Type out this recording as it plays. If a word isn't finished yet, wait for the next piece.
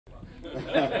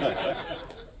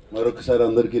మరొకసారి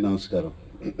అందరికీ నమస్కారం.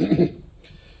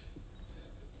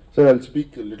 Sir I'll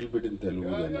speak little bit in Telugu.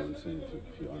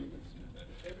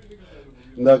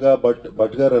 ఇందాక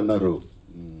భట్ గారు అన్నారు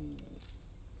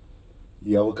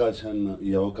ఈ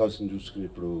అవకాశం చూసుకుని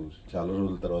ఇప్పుడు చాలా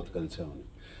రోజుల తర్వాత కలిసామని.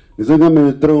 నిజంగా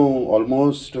మేమిద్దరం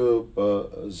ఆల్మోస్ట్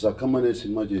జఖం అనే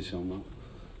సినిమా చేసాము.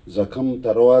 జఖం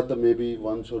తర్వాత మేబీ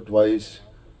వన్స్ ఆర్ ట్వైస్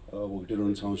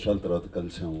 1-2 సంవత్సరాల తర్వాత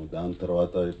కలిసాము. దాని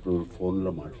తర్వాత ఇప్పుడు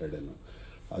ఫోన్లో మాట్లాడాను.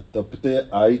 అది తప్పితే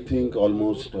ఐ థింక్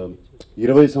ఆల్మోస్ట్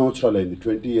 20 సంవత్సరాలు అయింది,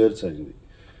 20 years అయింది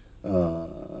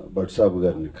భట్ సాబ్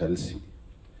గారిని కలిసి.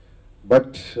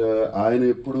 బట్ ఆయన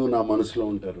ఎప్పుడు నా మనసులో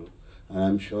ఉంటారు.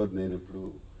 ఐఎమ్ షూర్ నేను ఎప్పుడు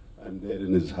I'm there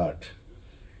in his heart.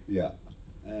 Yeah,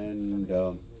 and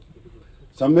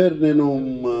somewhere నేను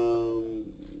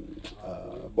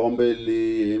బాంబే వెళ్ళి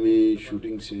ఏమి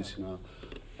షూటింగ్స్ చేసిన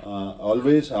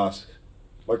ఆల్వేస్ ఆస్క్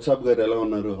భట్ సాబ్ గారు ఎలా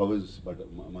ఉన్నారు, how is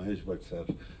Mahesh Bhatt sir,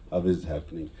 how is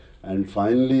happening. And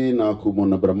finally నాకు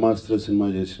మొన్న బ్రహ్మాస్త్ర సినిమా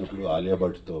చేసినప్పుడు Alia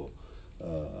భట్తో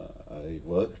I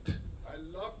worked.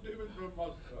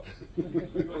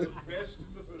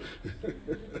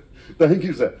 Thank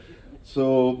you sir. So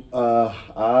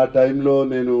ఆ టైంలో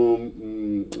నేను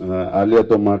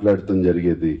ఆలియాతో మాట్లాడటం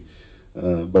జరిగేది,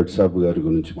 భట్ సాబ్ గారి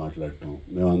గురించి మాట్లాడటం.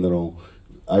 మేమందరం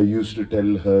I used to tell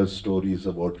her stories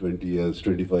about 20 years,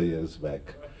 25 years back.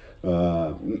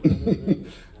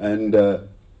 And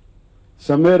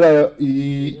somewhere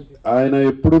ఆయన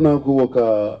ఎప్పుడు నాకు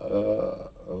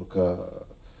ఒక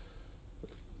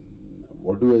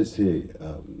what do I say,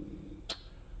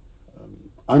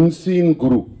 unseen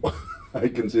guru. I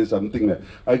can say something like,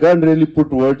 I can't really put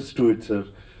words to it, sir.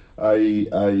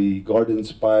 I got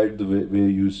inspired the way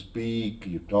you speak,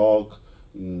 you talk,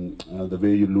 the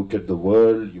way you look at the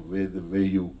world, the way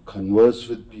you converse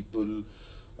with people,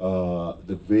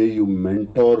 the way you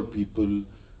mentor people,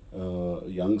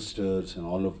 youngsters and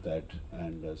all of that.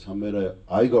 And somewhere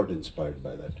I got inspired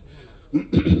by that.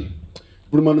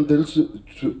 ఇప్పుడు మనం తెలుసు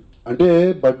అంటే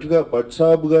భట్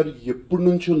సాబ్ గారు ఎప్పటి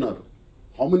నుంచి ఉన్నారు,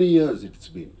 how many years it's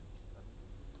been.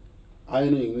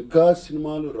 ఆయన ఇంకా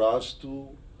సినిమాలు రాస్తూ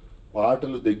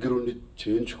పాటలు దగ్గరుండి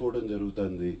చేయించుకోవడం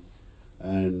జరుగుతుంది.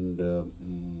 అండ్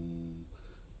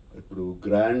ఇప్పుడు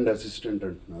గ్రాండ్ అసిస్టెంట్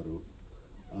అంటున్నారు.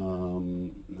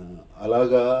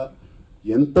 అలాగా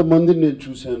ఎంతమందిని నేను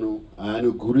చూశాను ఆయన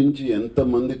గురించి,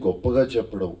 ఎంతమంది గొప్పగా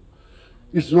చెప్పడం.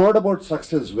 It's not about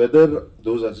success, weather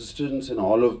those assistants and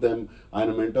all of them ఆయన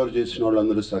మెంటర్ చేసిన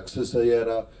వాళ్ళందరూ సక్సెస్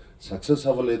అయ్యారా, సక్సెస్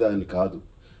అవ్వలేదా అని కాదు.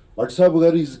 భట్ సాబ్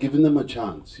గారు is given them a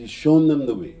chance, ఈ షోన్ దెమ్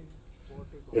ద వే,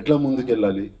 ఎట్లా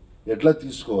ముందుకెళ్ళాలి, ఎట్లా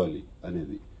తీసుకోవాలి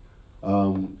అనేది.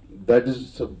 That is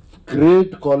a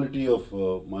great quality of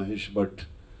Mahesh Bhatt,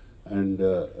 and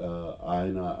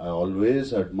I always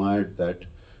admired that.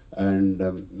 And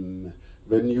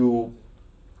when you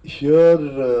hear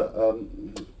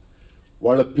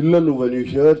వాళ్ళ పిల్లలు, when you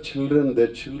hear children,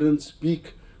 their children speak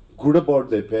good about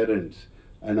their parents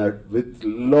and with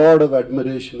lot of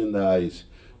admiration in the eyes,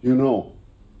 you know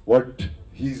what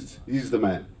he's the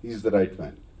man, he's the right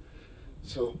man.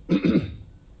 So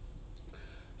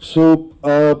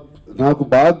నాకు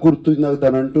బాగా గుర్తుంది, నాకు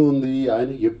తను అంటూ ఉంది,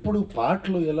 ఆయన ఎప్పుడు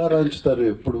పాటలు ఎలా రాంచుతారు,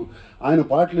 ఎప్పుడు ఆయన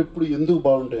పాటలు ఎప్పుడు ఎందుకు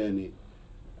బాగుంటాయని.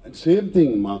 అండ్ సేమ్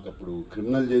థింగ్ మాకు అప్పుడు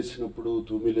క్రిమినల్ చేసినప్పుడు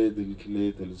తూమిలే దిల్కిలే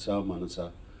తెలుసా మనసా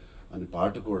అని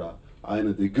పాట కూడా ఆయన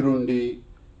దగ్గరుండి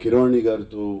కిరణి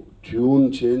గారితో ట్యూన్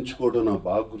చేయించుకోవడం నాకు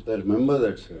బాగా గుర్తు. I remember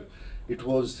that sir, it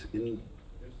was in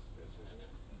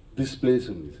this place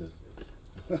ఉంది సార్.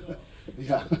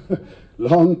 యా,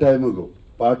 లాంగ్ టైమ్ అగో,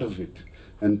 part of it.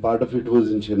 And part of it was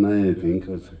in Chennai, I think.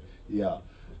 Yeah.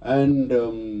 And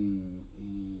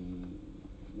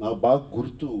నా బాగా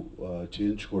గుర్తు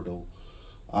చేయించుకోవడం.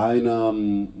 ఆయన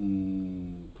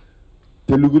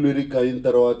తెలుగు లిరిక్ అయిన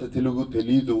తర్వాత, తెలుగు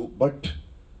తెలీదు బట్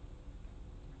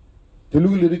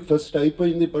తెలుగు లిరిక్ ఫస్ట్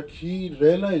అయిపోయింది, but he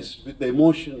realised with the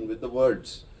emotion, with the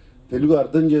words, Telugu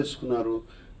అర్థం చేసుకున్నారు.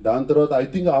 దాని తర్వాత I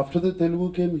think after the Telugu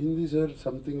came Hindi sir,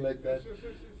 something like that.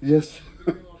 Yes,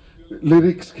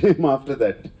 lyrics came after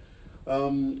that.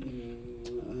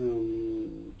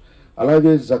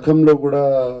 అలాగే జఖంలో కూడా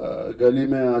గలీ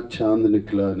మే ఆ చాంద్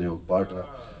నిక్లా అనే ఒక పాట,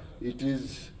 it is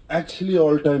actually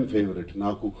all time favourite.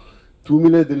 నాకు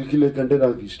తూమిలే దిల్కిలే కంటే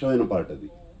నాకు ఇష్టమైన పాట అది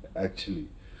actually.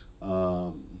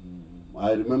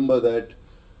 I remember that.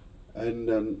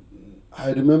 And I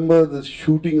remember the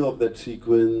shooting of that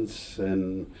sequence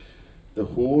and the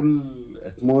whole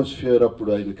atmosphere అప్పుడు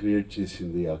ఆయన క్రియేట్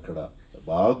చేసింది అక్కడ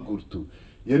బాగా గుర్తు.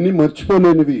 ఇవన్నీ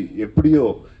మర్చిపోలేనివి ఎప్పుడో,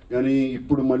 కానీ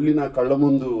ఇప్పుడు మళ్ళీ నా కళ్ళ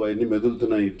ముందు అవన్నీ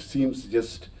మెదులుతున్నాయి. It seems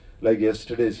just like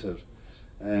yesterday sir.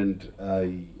 And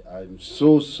I'm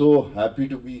so happy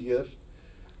to be here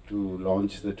to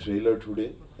launch the trailer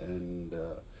today, and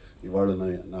ఇవాళ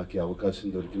నాకు ఈ అవకాశం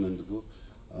దొరికినందుకు.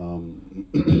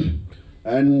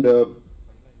 అండ్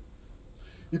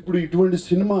ఇప్పుడు ఇటువంటి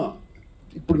సినిమా,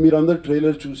 ఇప్పుడు మీరు అందరు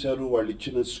ట్రైలర్ చూశారు, వాళ్ళు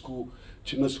ఇచ్చిన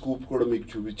చిన్న స్కూప్ కూడా మీకు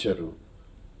చూపించారు.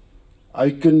 I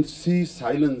can see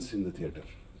silence in the theatre.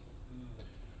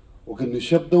 ఒక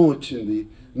నిశ్శబ్దం వచ్చింది.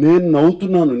 నేను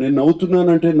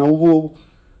నవ్వుతున్నానంటే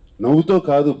నవ్వుతో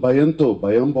కాదు,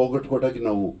 భయం పోగొట్టుకోవడానికి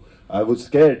నవ్వు. I was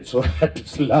scared, so I had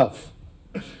to laugh.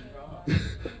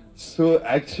 So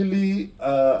actually,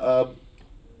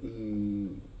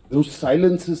 those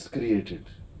silences created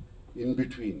in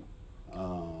between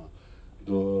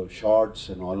the shots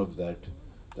and all of that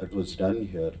was done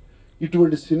here.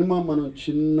 ఇటువంటి సినిమా మనం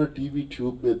చిన్న టీవీ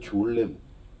ట్యూబ్ మీద చూడలేము.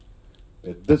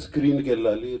 పెద్ద స్క్రీన్కి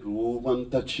వెళ్ళాలి, రూమ్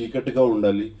అంతా చీకటిగా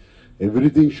ఉండాలి,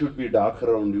 everything should be dark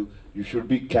around you, you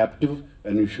should be captive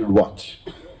and you should watch.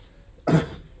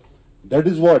 That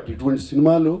is what ఇటువంటి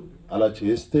సినిమాలు అలా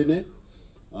చేస్తేనే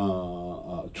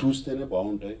చూస్తేనే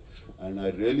బాగుంటాయి. And I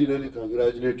really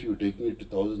congratulate you taking it to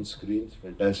 1000 screens.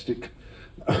 Fantastic.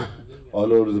 All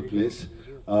over the place.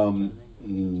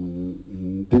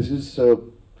 This is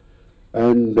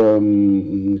and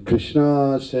Krishna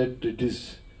said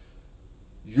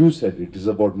you said it is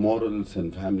about morals and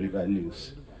family values.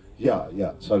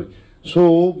 Yeah, sorry. So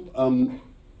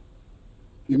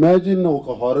imagine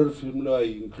oka horror film lo I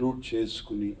include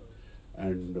cheskuni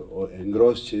and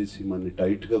engross chesi manni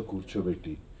tight ga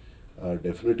కూర్చోబెట్టి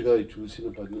definite గా చూసిన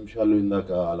 10 నిమిషాలు ఇందాక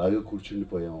అలాగే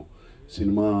కూర్చుండిపోయాం.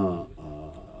 Cinema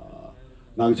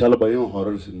నాకు చాలా భయం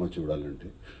horror cinema చూడాలంటే,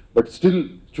 బట్ స్టిల్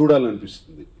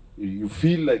చూడాలనిపిస్తుంది. యూ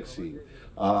ఫీల్ లైక్ సీయింగ్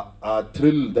ఆ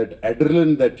thrill, that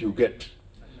adrenaline that you get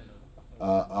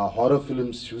ఆ హారర్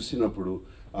ఫిల్మ్స్ చూసినప్పుడు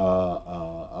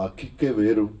ఆ కిక్కే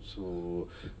వేరు. So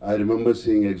I remember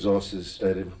seeing Exorcist,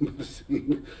 I remember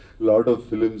seeing lot of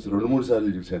films. 2-3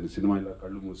 సార్లు చూశాను సినిమా ఇలా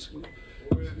కళ్ళు మూసుకుని.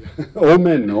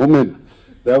 Omen.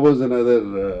 That was another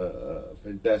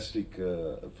fantastic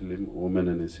film, Omen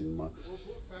and a cinema.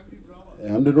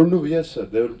 And yes sir,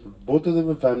 they were, both of them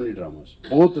were family dramas.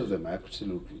 Both of them,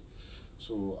 absolutely.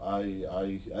 So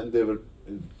and they were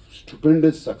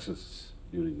stupendous success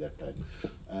during that time.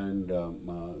 And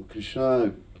Krishna,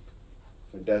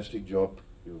 fantastic job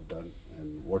you've done. And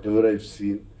whatever I've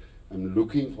seen, I'm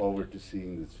looking forward to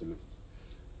seeing this film.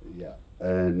 Yeah,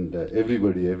 and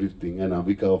everybody, everything, and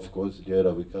Avika, of course, dear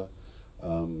Avika.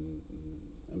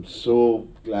 I'm so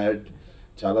glad.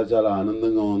 Chala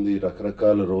ఆనందంగా ఉంది.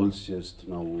 రకరకాల roles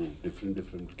చేస్తున్నావు,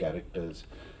 different characters,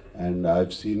 and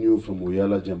I've seen you from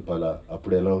Uyala Jampala.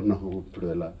 అప్పుడు ఎలా ఉన్నావు, ఇప్పుడు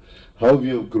ఎలా, how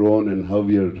you have grown and how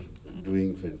you're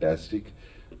doing fantastic.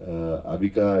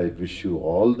 Avika, I wish you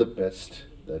all the best,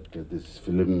 that this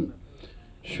film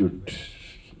should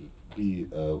be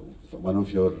one of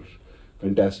your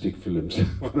fantastic films,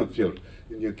 one of your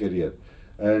in your career.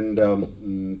 And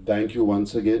thank you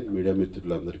once again, media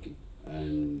మిత్రులందరికీ.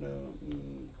 And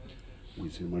ఈ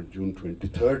cinema June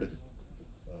 23rd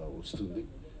వస్తుంది.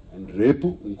 And రేపు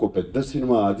ఇంకో పెద్ద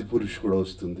cinema Adipurush కూడా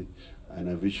వస్తుంది. And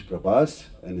I wish Prabhas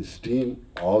and his team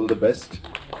all the best,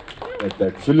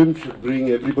 that film should bring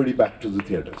everybody back to the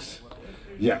theatres.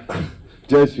 Yeah,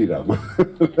 Jai Shri Ram.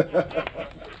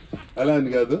 అలా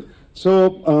అని కాదు. So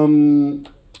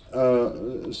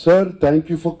sir, thank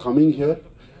you for coming here.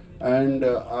 And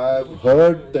I've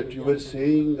heard that you were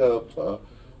saying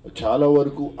చాలా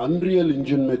వరకు unreal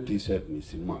engine మీద తీశారు నీ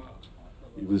cinema.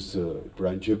 ఇప్పుడు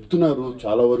ఆయన చెప్తున్నారు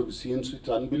చాలా వరకు సీన్స్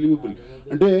ఇట్స్ అన్బిలీవబుల్.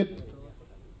 అంటే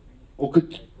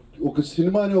ఒక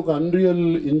సినిమాని ఒక అన్రియల్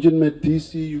ఇంజిన్ మీద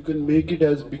తీసి you can make it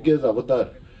as big as Avatar.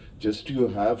 Just you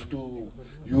have to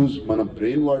use మన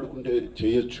బ్రెయిన్ వాడుకుంటే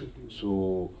చేయొచ్చు. సో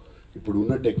ఇప్పుడు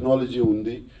ఉన్న టెక్నాలజీ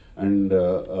ఉంది. And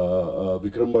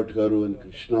Vikram Bhatt garu and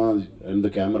Krishna and the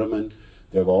cameraman,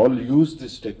 they have all used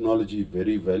this technology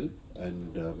very well.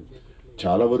 And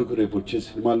చాలా వరకు రేపు వచ్చే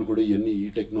సినిమాలు కూడా ఇవన్నీ ఈ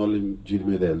టెక్నాలజీ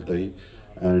మీద వెళ్తాయి.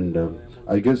 అండ్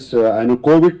ఐ గెస్ ఆయన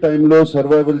కోవిడ్ టైంలో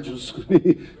సర్వైవల్ చూసుకుని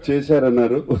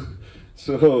చేశారన్నారు.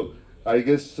 So I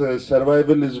guess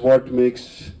survival is what makes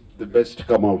the best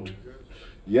come out.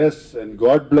 Yes, and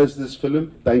God bless this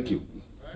film. Thank you.